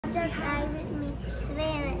What's up, guys? It's me,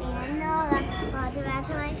 Savannah and Noah. Welcome back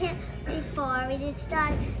to my channel. Before we get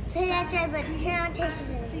started, say that right, but turn on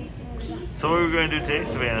tastes. So what are we going to do today,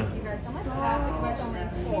 Savannah?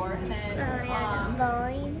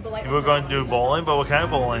 Bowling. We're going to do bowling, but what kind of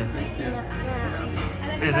bowling?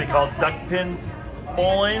 Is it called duck pin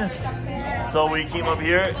bowling? So we came up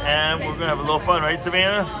here and we're going to have a little fun, right,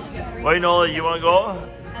 Savannah? Wait, Noah, you want to go?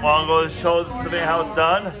 Want to go show Savannah how it's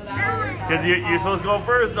done? Because you're supposed to go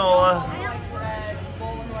first, Noah.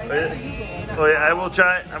 Oh yeah, I will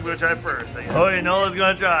try. I'm going to try first. Oh yeah, Nola's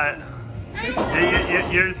going to try it.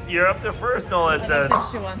 You're up there first, Nola, it says. I don't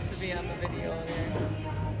think she wants to be on the video here.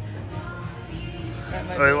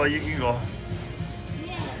 Alright, well, you can go.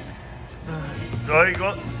 So you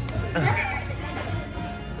go.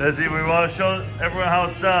 Let's see, we want to show everyone how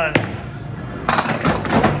it's done.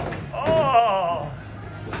 Oh!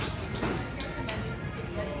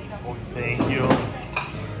 Oh, thank you.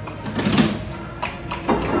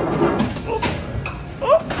 Oh.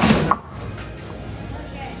 Oh.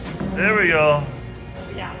 There we go.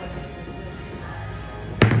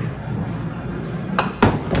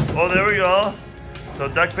 Oh, there we go. So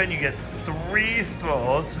duck pin, you get 3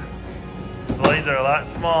 throws. The lanes are a lot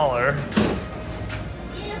smaller.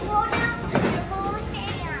 You hold out with your whole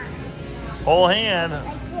hand. Whole hand.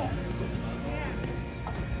 Like this.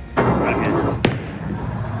 Okay.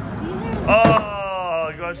 Oh,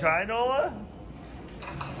 you gonna try, Nola?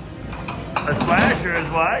 A splasher is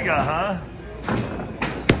what I got, huh?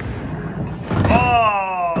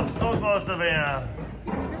 Oh, so close, Savannah.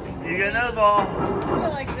 You get another ball. I feel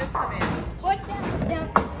like this, Savannah. Watch out.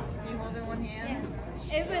 You hold in one hand?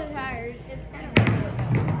 Yeah. It was hard. It's kind of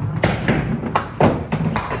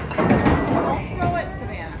Don't throw it,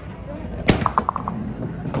 Savannah.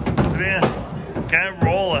 Savannah, kind of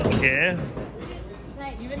roll it, okay?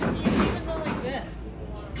 like Even go like this.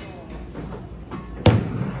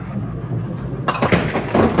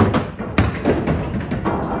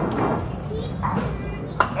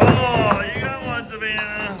 Oh, you got one,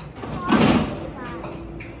 Savannah.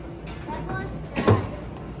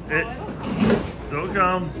 Don't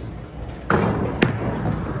come.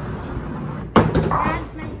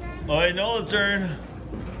 Oh, wait, Nola's turn.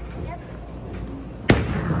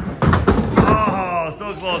 Oh,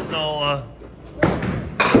 so close, Nola.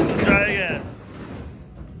 Let's try again.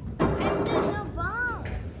 And there's no ball.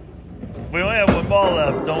 We only have 1 ball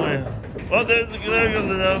left, don't we? Oh, there goes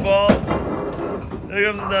another ball. There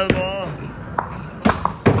comes another ball. And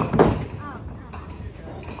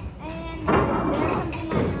there comes another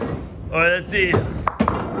one. All right, let's see.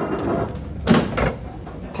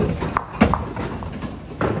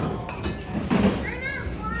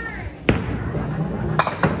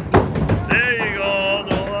 There you go,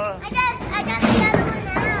 Nola. I got the other one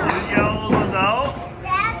now. You get all those ones out?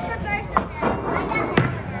 That's the first one now. I got that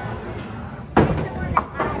one now. That's the one that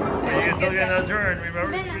And you can still get another turn,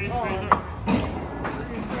 remember?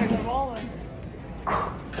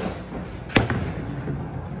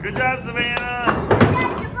 Good job, Savannah.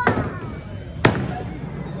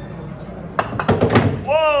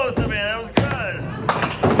 Whoa, Savannah, that was good.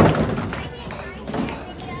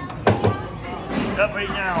 Up right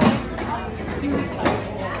now.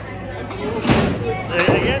 Say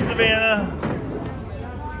it again, Savannah.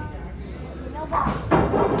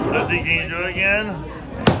 Let's see, can you do it again?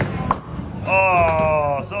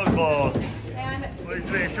 Oh, so close. Wait,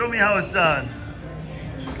 Savannah, show me how it's done.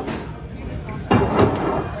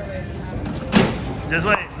 Just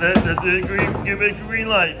wait. The green, give it a green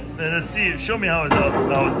light, and let's see it. Show me how it's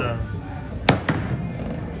done.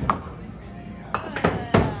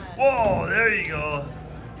 Whoa, there you go.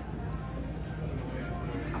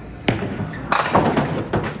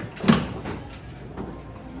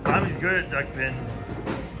 Mommy's good at duck pin.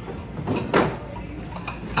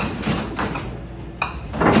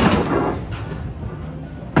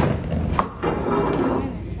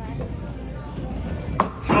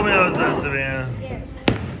 Show me how it's done, Savannah.